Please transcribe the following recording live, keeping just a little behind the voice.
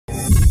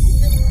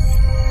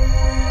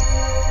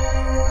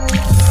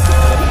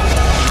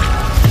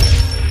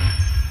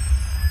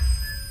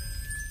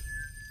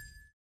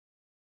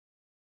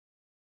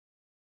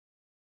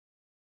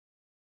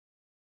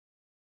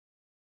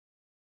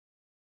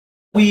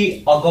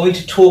We are going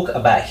to talk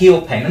about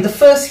heel pain, and the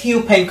first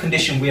heel pain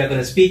condition we are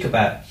going to speak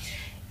about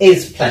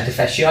is plantar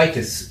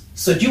fasciitis.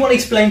 So do you want to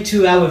explain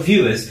to our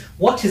viewers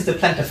what is the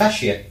plantar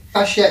fascia?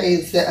 Fascia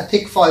is a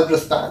thick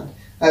fibrous band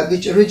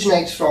which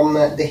originates from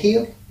the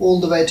heel all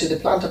the way to the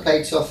plantar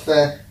plates of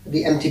the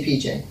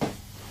MTPJ.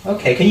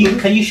 Okay,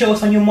 can you show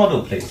us on your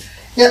model, please?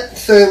 Yeah,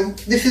 so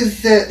this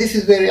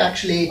is where it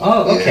actually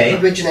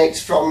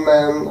originates from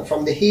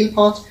the heel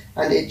part,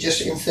 and it just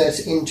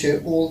inserts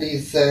into all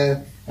these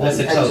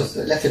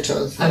lesser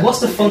toes. And what's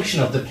the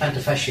function of the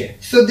plantar fascia?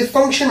 So the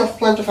function of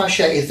plantar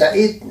fascia is that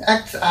it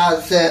acts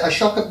as a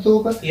shock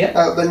absorber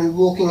when we're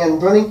walking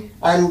and running,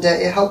 and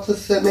it helps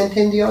us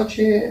maintain the arch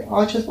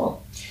as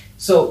well.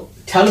 So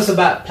tell us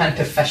about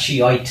plantar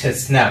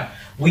fasciitis now.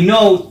 We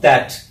know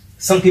that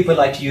some people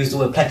like to use the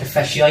word plantar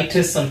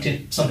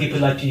fasciitis, some people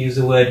like to use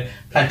the word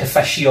plantar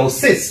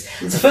fasciosis.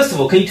 So first of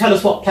all, can you tell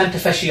us what plantar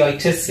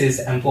fasciitis is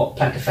and what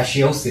plantar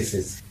fasciosis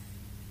is?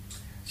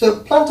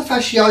 So plantar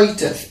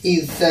fasciitis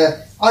is,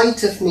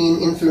 itis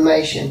mean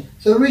inflammation.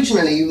 So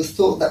originally it was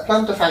thought that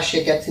plantar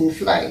fascia gets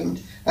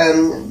inflamed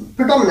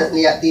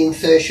predominantly at the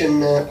insertion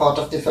part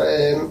of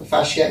the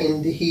fascia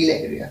in the heel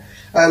area.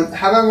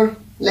 However,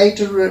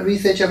 later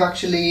research have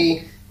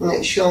actually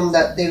shown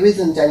that there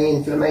isn't any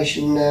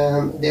inflammation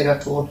there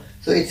at all.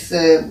 So it's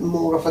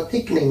more of a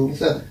thickening.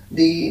 So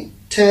the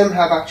term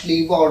have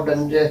actually evolved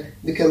and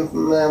become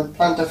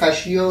plantar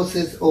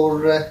fasciosis or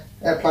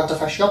plantar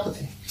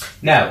fasciopathy.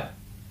 Now,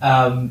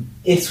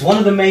 it's one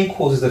of the main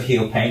causes of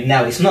heel pain.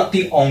 Now, it's not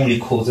the only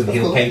cause of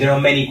heel pain. There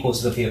are many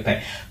causes of heel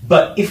pain.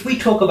 But if we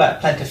talk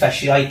about plantar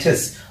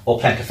fasciitis or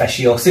plantar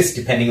fasciosis,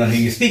 depending on who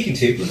you're speaking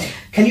to,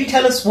 can you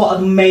tell us what are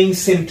the main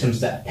symptoms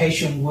that a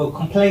patient will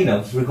complain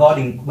of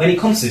regarding, when it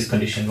comes to this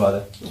condition,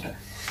 rather? Okay.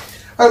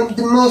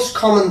 The most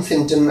common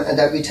symptom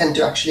that we tend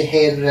to actually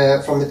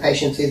hear from the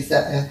patients is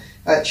that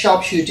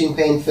sharp shooting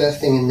pain first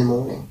thing in the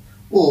morning,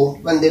 or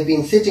when they've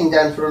been sitting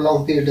down for a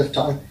long period of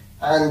time,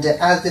 and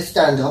as they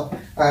stand up,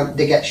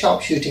 they get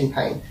sharp shooting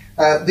pain,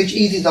 which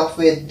eases off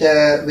with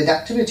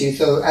activity.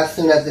 So as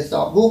soon as they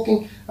start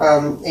walking,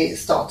 it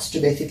starts to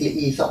basically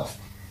ease off.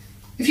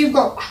 If you've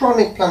got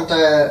chronic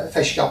plantar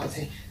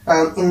fasciopathy,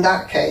 in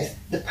that case,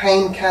 the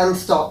pain can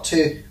start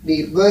to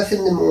be worse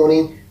in the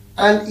morning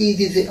and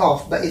eases it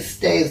off, but it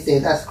stays there.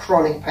 That's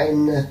chronic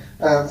pain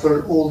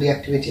for all the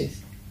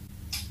activities.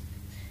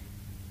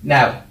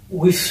 Now,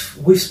 we've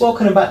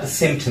spoken about the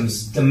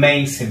symptoms, the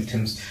main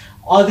symptoms.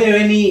 Are there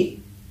any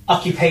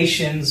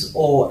occupations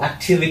or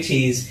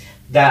activities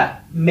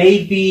that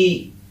may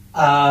be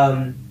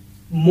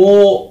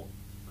more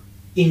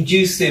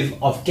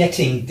inducive of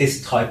getting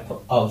this type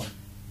of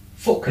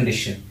foot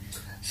condition?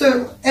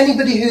 So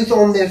anybody who's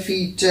on their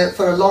feet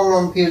for a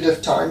long period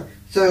of time,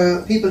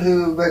 so people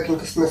who work in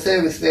customer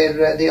service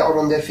where they are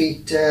on their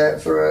feet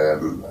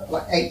for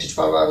like 8 to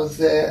 12 hours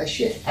a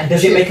shift. And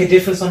does it make a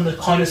difference on the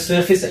kind of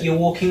surface that you're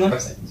walking on?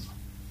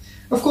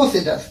 Of course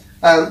it does.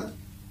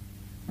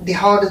 The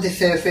harder the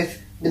surface,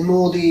 the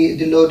more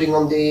the loading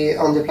on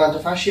the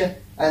plantar fascia,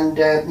 and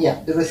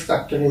the risk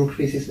factor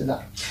increases with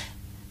that.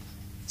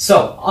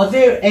 So, are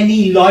there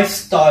any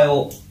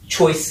lifestyle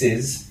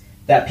choices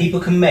that people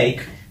can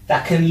make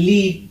that can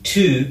lead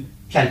to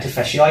plantar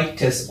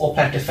fasciitis or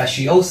plantar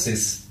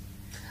fasciosis?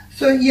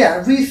 So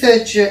yeah,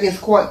 research is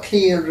quite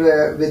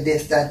clear with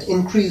this, that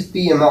increased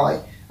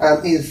BMI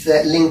is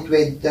linked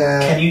with...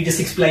 Can you just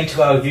explain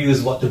to our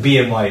viewers what the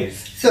BMI is?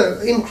 So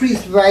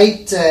increased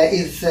weight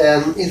is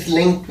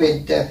linked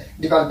with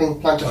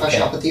developing plantar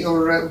fasciopathy,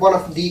 or one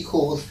of the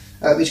causes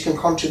which can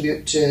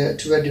contribute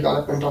to a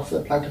development of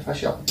plantar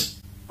fasciopathy.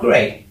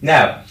 Great.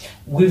 Now,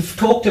 we've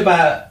talked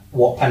about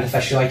what plantar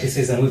fasciitis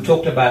is, and we've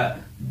talked about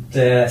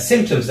the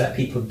symptoms that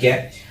people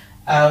get.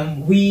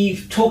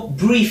 We've talked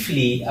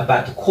briefly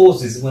about the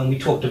causes when we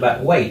talked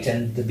about weight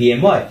and the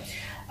BMI.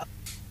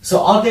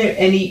 So are there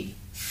any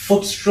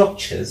foot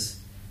structures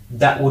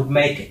that would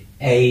make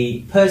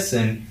a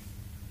person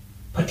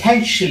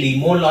potentially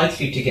more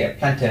likely to get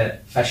plantar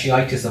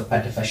fasciitis or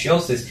plantar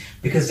fasciosis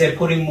because they're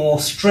putting more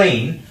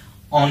strain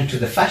onto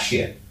the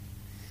fascia?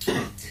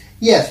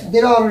 Yes,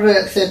 there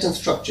are certain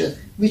structures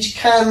which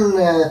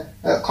can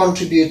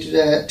contribute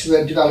to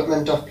a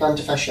development of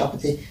plantar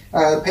fasciopathy.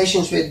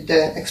 Patients with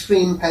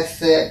extreme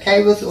pes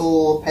cavus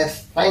or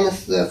pes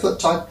planus foot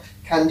type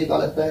can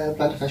develop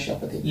plantar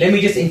fasciopathy. Let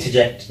me just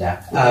interject now,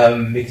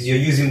 because you're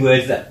using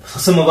words that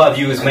some of our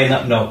viewers may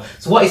not know.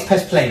 So what is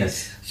pes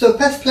planus? So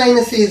pes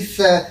planus is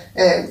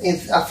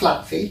a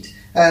flat feet,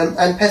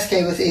 and pes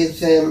cavus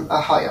is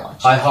a high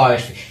arch. High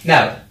arch.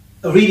 Now,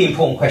 a really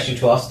important question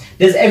to ask: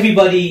 does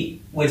everybody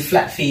with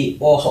flat feet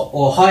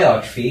or high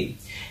arch feet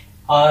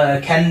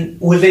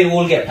will they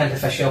all get plantar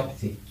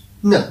fasciopathy?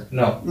 No,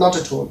 not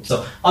at all.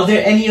 So, are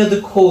there any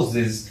other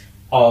causes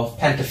of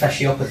plantar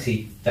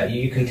fasciopathy that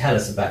you can tell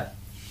us about?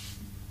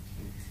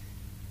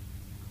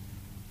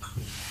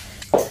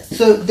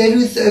 So there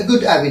is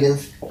good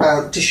evidence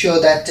to show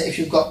that if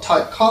you've got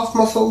tight calf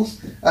muscles,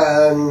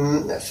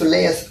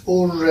 soleus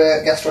or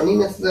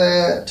gastrocnemius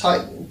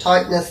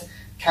tightness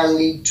can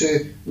lead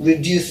to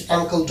reduced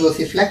ankle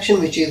dorsiflexion,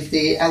 which is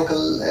the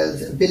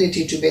ankle's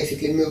ability to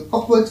basically move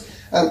upwards.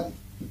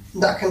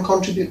 That can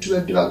contribute to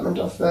a development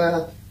of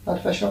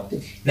plantar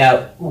fasciopathy.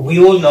 Now, we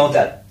all know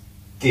that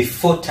the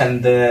foot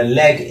and the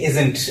leg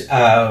isn't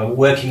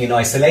working in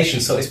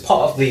isolation, so it's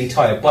part of the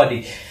entire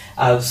body.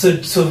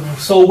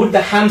 So would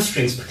the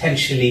hamstrings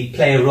potentially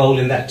play a role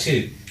in that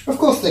too? Of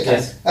course they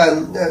can.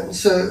 Yes.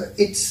 So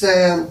it's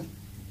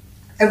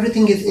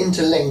everything is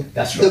interlinked.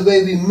 That's right. The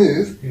way we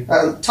move,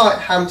 tight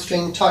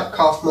hamstring, tight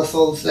calf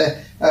muscles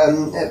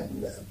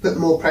put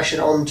more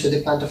pressure onto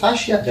the plantar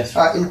fascia,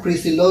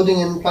 increase the loading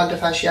in plantar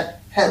fascia.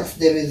 Hence,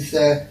 there is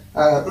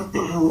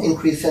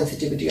increased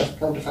sensitivity of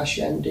plantar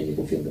fascia, and you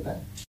can feel the pain.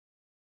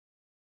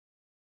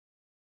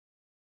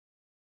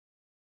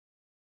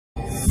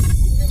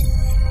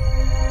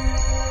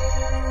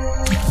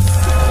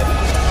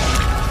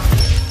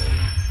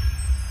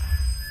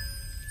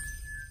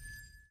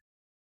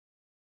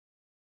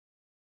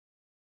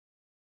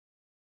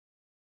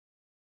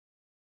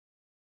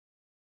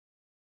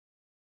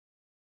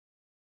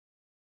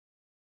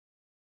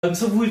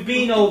 So we've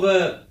been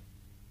over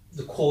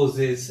the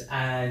causes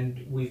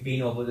and we've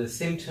been over the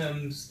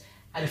symptoms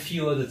and a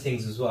few other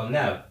things as well.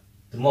 Now,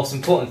 the most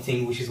important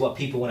thing, which is what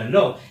people want to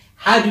know,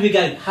 how do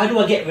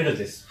I get rid of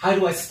this? How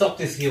do I stop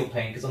this heel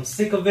pain? Because I'm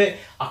sick of it.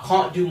 I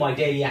can't do my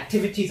daily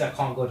activities. I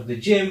can't go to the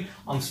gym.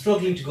 I'm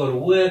struggling to go to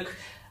work.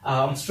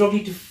 I'm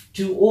struggling to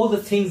do all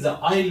the things that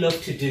I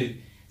love to do.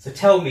 So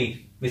tell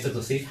me, Mr.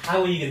 Tosif,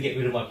 how are you going to get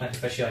rid of my plantar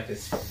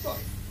fasciitis?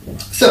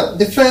 So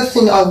the first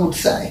thing I would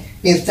say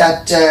is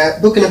that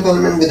book an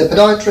appointment with a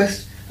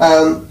podiatrist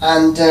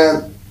and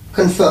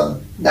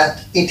confirm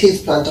that it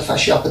is plantar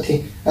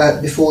fasciopathy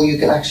before you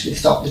can actually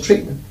start the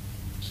treatment.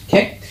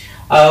 Okay.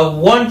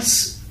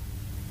 Once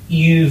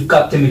you've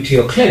got them into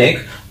your clinic,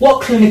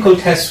 what clinical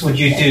tests would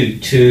you do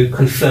to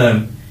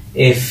confirm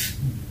if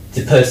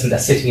the person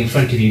that's sitting in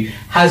front of you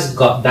has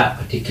got that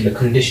particular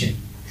condition?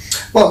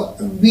 Well,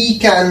 we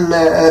can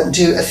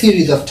do a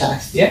series of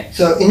tests. Yeah.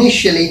 So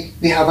initially,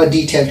 we have a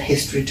detailed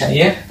history test.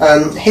 Yeah.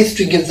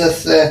 History gives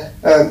us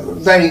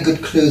very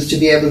good clues to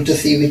be able to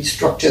see which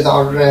structures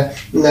are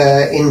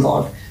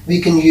involved.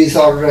 We can use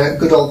our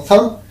good old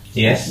thumb.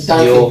 Yes.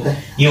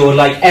 You're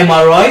like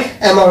MRI.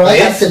 MRI,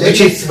 yes,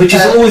 absolutely. Which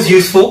is always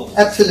useful.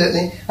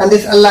 Absolutely. And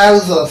this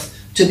allows us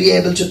to be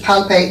able to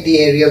palpate the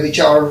area which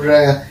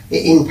are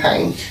in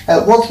pain.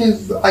 Once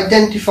we've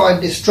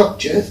identified the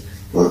structures,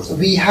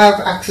 we have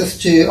access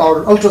to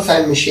our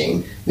ultrasound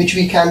machine, which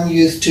we can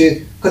use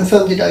to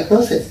confirm the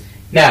diagnosis.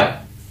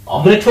 Now,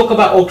 I'm going to talk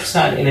about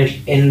ultrasound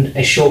in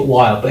a short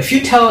while, but if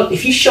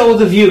you show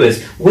the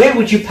viewers, where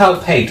would you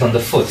palpate on the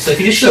foot? So if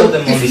you just show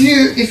them on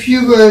if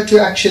you were to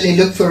actually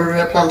look for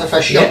plantar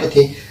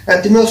fasciopathy,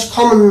 the most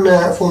common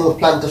form of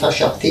plantar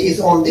fasciopathy is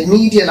on the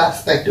medial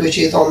aspect, which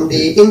is on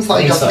the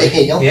inside of the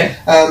heel,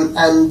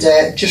 and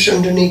just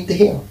underneath the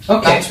heel.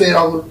 Okay. That's where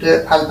I would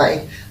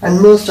palpate. And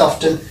most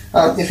often,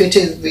 if it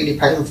is really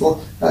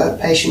painful,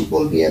 patient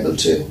will be able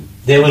to.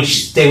 They will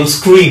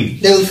scream.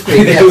 They will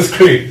scream. They will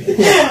scream.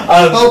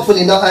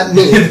 Hopefully not at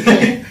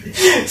me.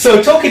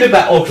 So talking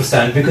about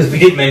ultrasound, because we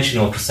did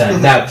mention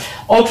ultrasound. Now,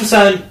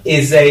 ultrasound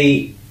is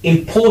a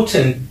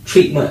important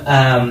treatment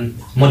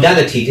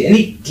modality.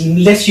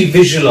 Unless you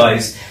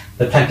visualize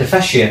the plantar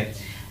fascia,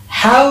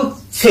 how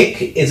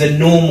thick is a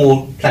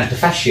normal plantar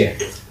fascia?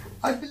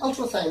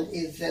 Ultrasound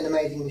is an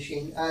amazing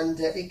machine, and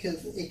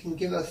it can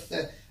give us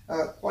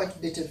quite a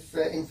bit of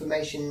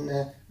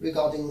information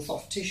regarding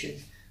soft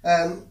tissues.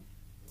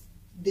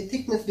 The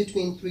thickness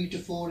between 3 to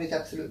 4 is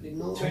absolutely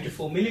normal. 3 to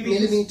 4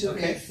 millimeters?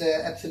 Okay. Is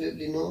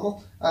absolutely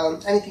normal.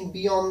 Anything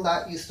beyond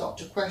that, you start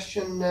to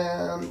question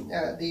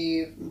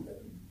the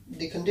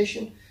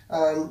condition.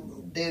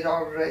 There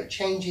are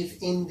changes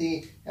in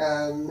the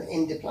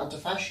plantar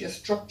fascia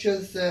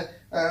structures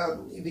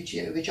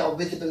which are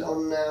visible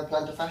on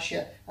plantar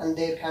fascia, and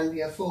there can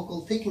be a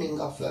focal thickening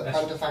of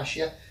plantar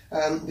fascia,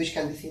 which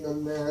can be seen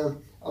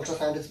on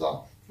ultrasound as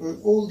well.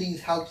 All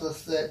these help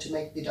us to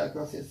make the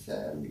diagnosis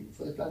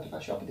for the plantar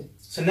fasciopathy.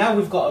 So now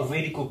we've got a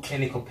really good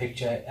clinical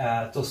picture.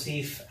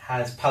 Tosif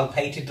has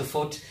palpated the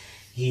foot,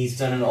 he's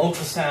done an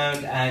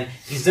ultrasound, and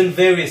he's done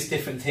various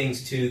different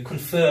things to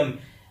confirm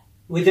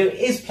whether it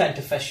is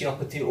plantar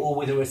fasciopathy or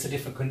whether it's a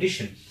different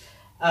condition.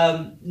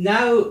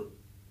 Now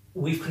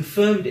we've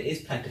confirmed it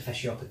is plantar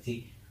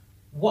fasciopathy.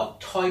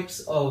 What types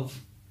of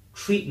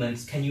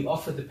treatments can you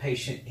offer the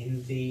patient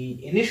in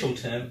the initial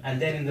term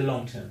and then in the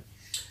long term?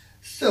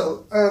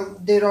 So,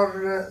 there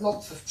are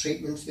lots of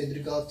treatments with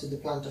regards to the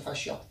plantar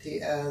fasciopathy.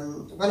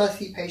 When I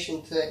see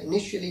patients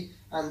initially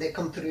and they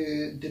come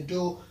through the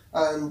door,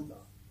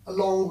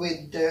 along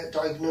with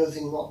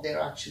diagnosing what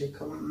they're actually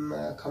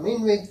come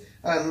in with,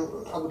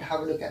 I would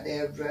have a look at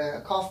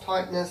their calf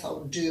tightness. I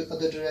would do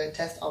other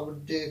tests. I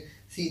would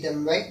see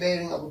them weight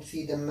bearing. I would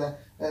see them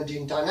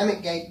doing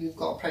dynamic gait. We've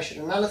got a pressure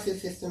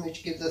analysis system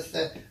which gives us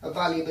a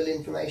valuable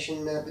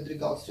information with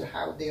regards to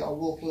how they are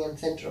walking and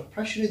center of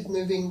pressure is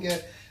moving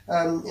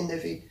in their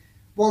feet.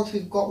 Once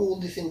we've got all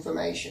this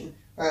information,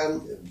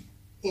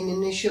 in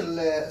initial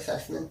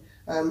assessment,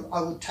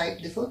 I would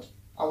tape the foot.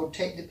 I would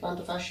tape the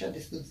plantar fascia.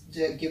 This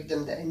would give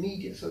them the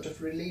immediate sort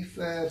of relief.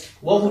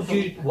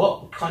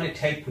 What kind of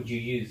tape would you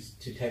use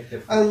to tape the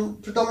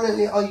foot?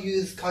 Predominantly, I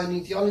use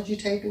kinesiology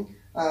taping,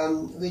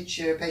 which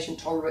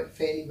patients tolerate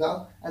fairly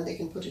well, and they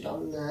can put it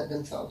on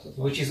themselves as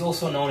well. Which is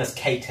also known as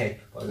K-tape,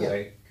 by the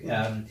way.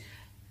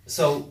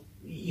 So,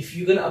 if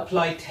you're going to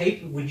apply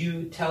tape, would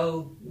you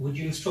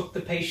instruct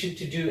the patient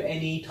to do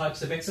any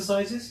types of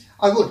exercises?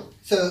 I would.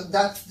 So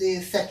that's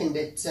the second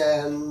bit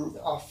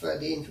of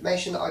the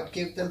information that I'd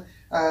give them,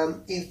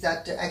 is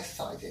that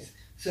exercises.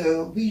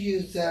 So we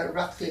use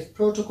Ratcliffe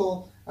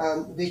protocol,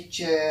 which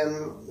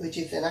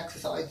is an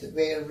exercise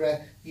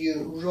where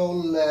you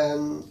roll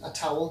a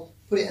towel,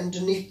 put it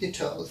underneath the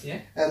toes,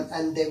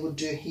 and they would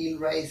do heel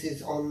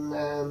raises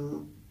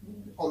on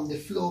the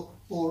floor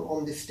or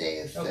on the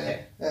stairs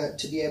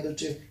to be able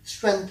to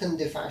strengthen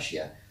the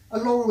fascia.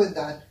 Along with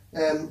that,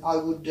 I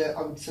would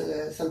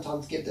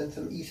sometimes give them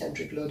some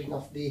eccentric loading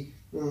of the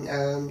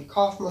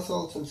calf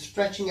muscles, some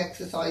stretching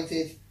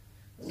exercises.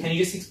 Can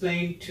you just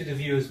explain to the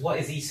viewers what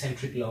is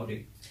eccentric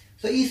loading?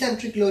 So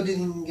eccentric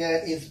loading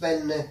is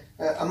when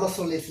a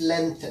muscle is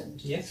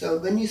lengthened. Yes. So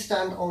when you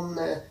stand on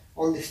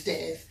the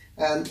stairs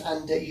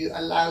and you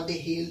allow the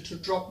heel to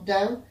drop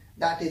down,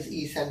 that is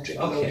eccentric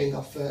loading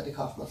of the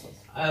calf muscles.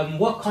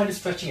 What kind of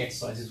stretching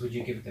exercises would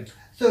you give them?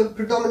 So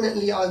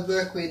predominantly I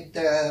work with,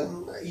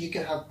 you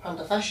can have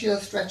plantar fascia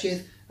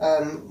stretches,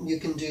 you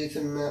can do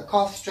some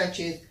calf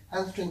stretches,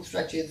 hamstring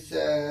stretches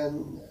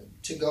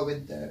to go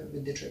with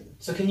the treatment.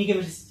 So can you give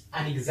us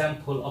an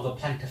example of a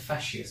plantar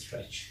fascia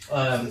stretch?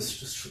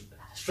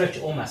 Stretch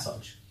or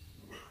massage?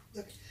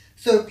 Okay.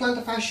 So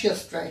plantar fascia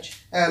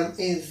stretch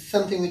is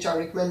something which I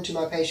recommend to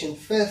my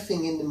patients first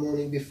thing in the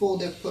morning before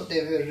they put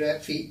their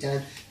feet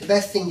down. The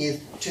best thing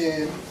is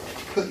to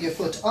put your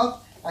foot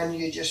up and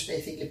you just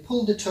basically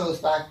pull the toes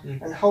back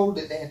and hold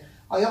it there.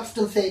 I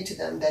often say to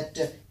them that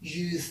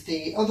use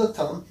the other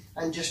thumb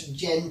and just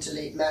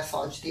gently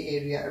massage the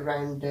area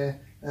around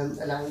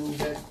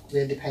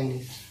where the pain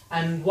is.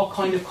 And what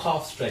kind of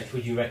calf stretch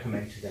would you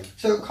recommend to them?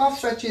 So calf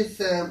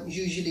stretches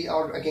usually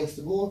are against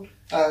the wall.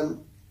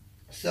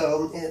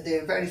 So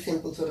they're very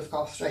simple sort of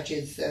calf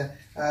stretches,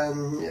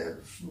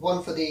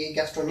 one for the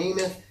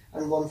gastrocnemius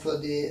and one for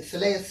the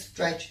soleus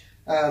stretch,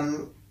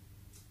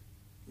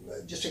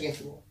 just against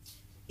the wall.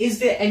 Is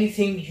there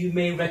anything you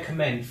may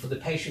recommend for the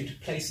patient to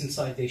place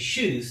inside their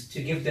shoes to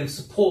give them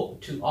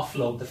support to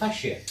offload the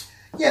fascia?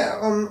 Yeah,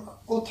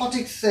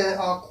 orthotics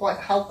are quite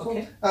helpful.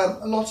 Okay.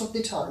 A lot of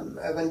the time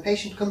when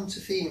patients come to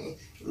see me,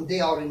 they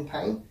are in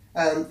pain.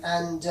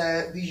 And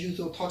we use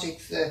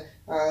orthotics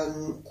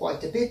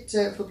quite a bit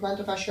for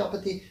plantar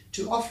fasciopathy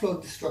to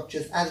offload the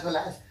structures as well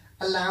as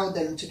allow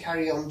them to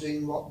carry on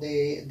doing what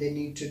they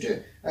need to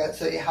do.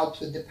 So it helps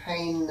with the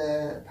pain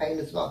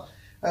as well.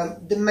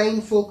 The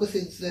main focus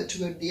is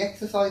toward the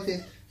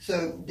exercises,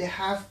 so they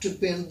have to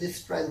build the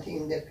strength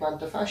in their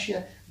plantar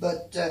fascia,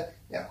 but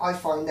I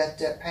find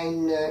that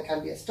pain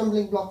can be a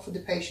stumbling block for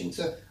the patient,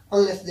 so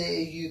unless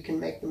you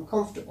can make them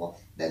comfortable,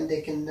 then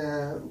they can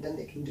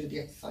do the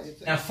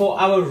exercises. Now, for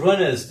our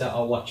runners that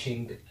are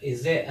watching,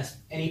 is there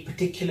any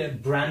particular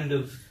brand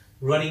of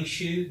running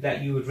shoe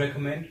that you would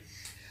recommend?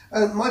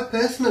 My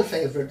personal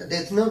favourite,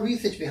 there's no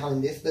research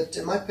behind this, but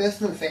my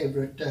personal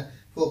favourite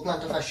for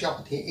plantar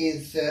fasciopathy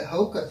is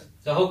Hoka's.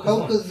 So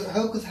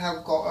Hoka's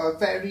have got a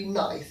very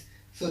nice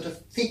sort of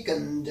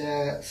thickened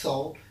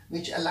sole,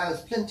 which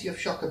allows plenty of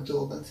shock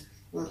absorbance.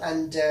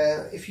 And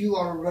if you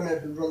are a runner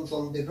who runs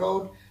on the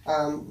road,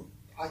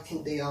 I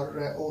think they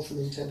are awesome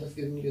in terms of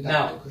giving you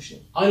that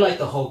cushion. I like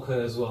the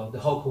Hoka as well, the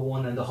Hoka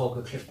 1 and the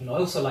Hoka Clifton. I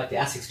also like the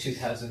Asics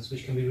 2000s,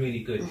 which can be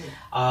really good.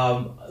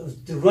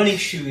 The running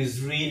shoe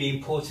is really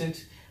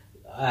important.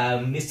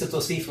 Mr.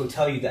 Tosif will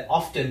tell you that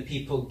often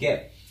people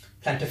get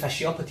plantar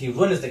fasciopathy,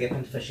 runners that get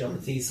plantar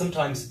fasciopathy,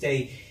 sometimes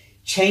they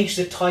change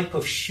the type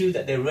of shoe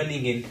that they're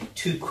running in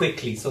too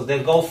quickly. So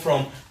they'll go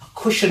from a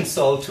cushion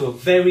sole to a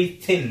very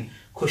thin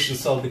cushion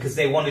sole because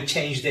they want to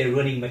change their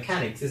running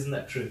mechanics. Isn't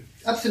that true?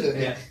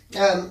 Absolutely.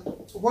 Yeah.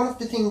 One of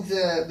the things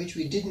which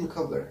we didn't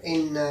cover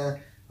in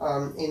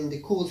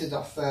the causes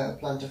of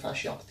plantar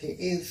fasciopathy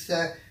is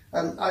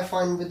I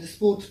find with the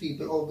sports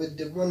people or with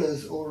the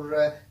runners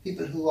or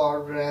people who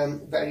are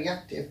very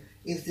active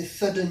is the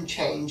sudden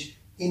change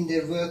in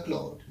their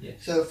workload. Yes.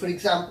 So, for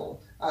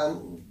example,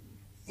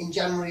 in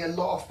January, a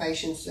lot of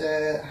patients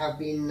have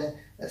been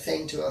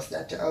saying to us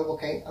that,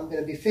 okay, I'm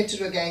going to be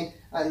fitter again,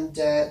 and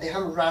they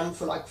haven't ran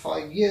for like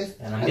 5 years.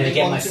 And I'm going to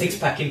get my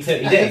six-pack in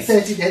 30 days.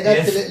 30 days,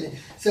 Yes. absolutely.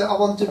 So I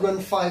want to run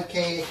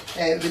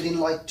 5k within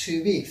like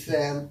 2 weeks.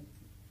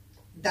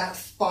 That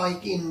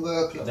spike in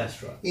workload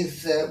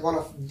is one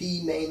of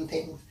the main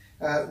things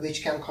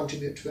which can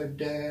contribute to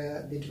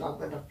the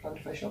development of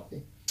plantar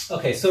fasciopathy.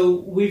 Okay,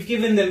 so we've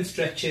given them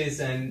stretches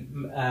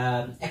and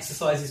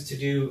exercises to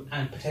do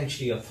and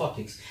potentially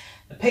orthotics.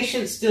 The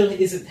patient still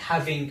isn't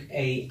having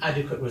an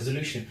adequate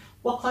resolution.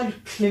 What kind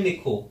of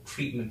clinical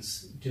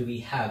treatments do we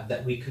have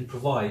that we can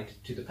provide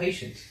to the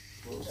patient?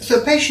 So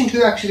a patient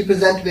who actually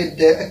present with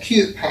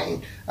acute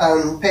pain,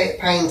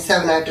 pain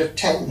 7 out of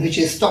 10, which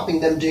is stopping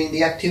them doing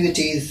the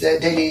activities,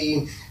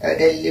 daily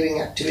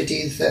living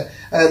activities,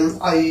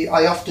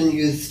 I often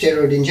use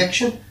steroid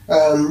injection,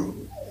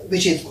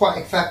 which is quite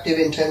effective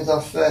in terms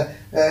of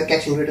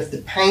getting rid of the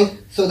pain,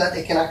 so that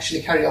they can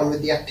actually carry on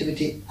with the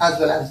activity as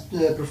well as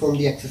perform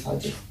the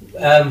exercises.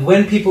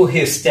 When people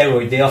hear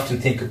steroid, they often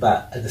think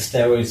about the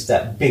steroids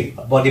that big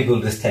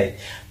bodybuilders take,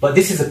 but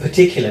this is a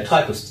particular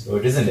type of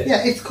steroid, isn't it?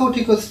 Yeah, it's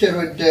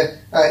corticosteroid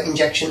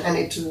injection, and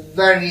it's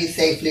very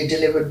safely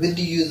delivered with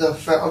the use of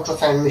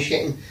ultrasound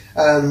machine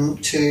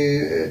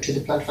to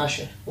the plantar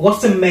fascia.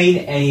 What's the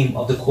main aim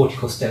of the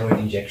corticosteroid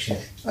injection?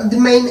 The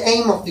main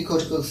aim of the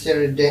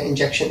corticosteroid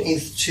injection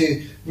is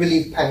to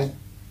relieve pain.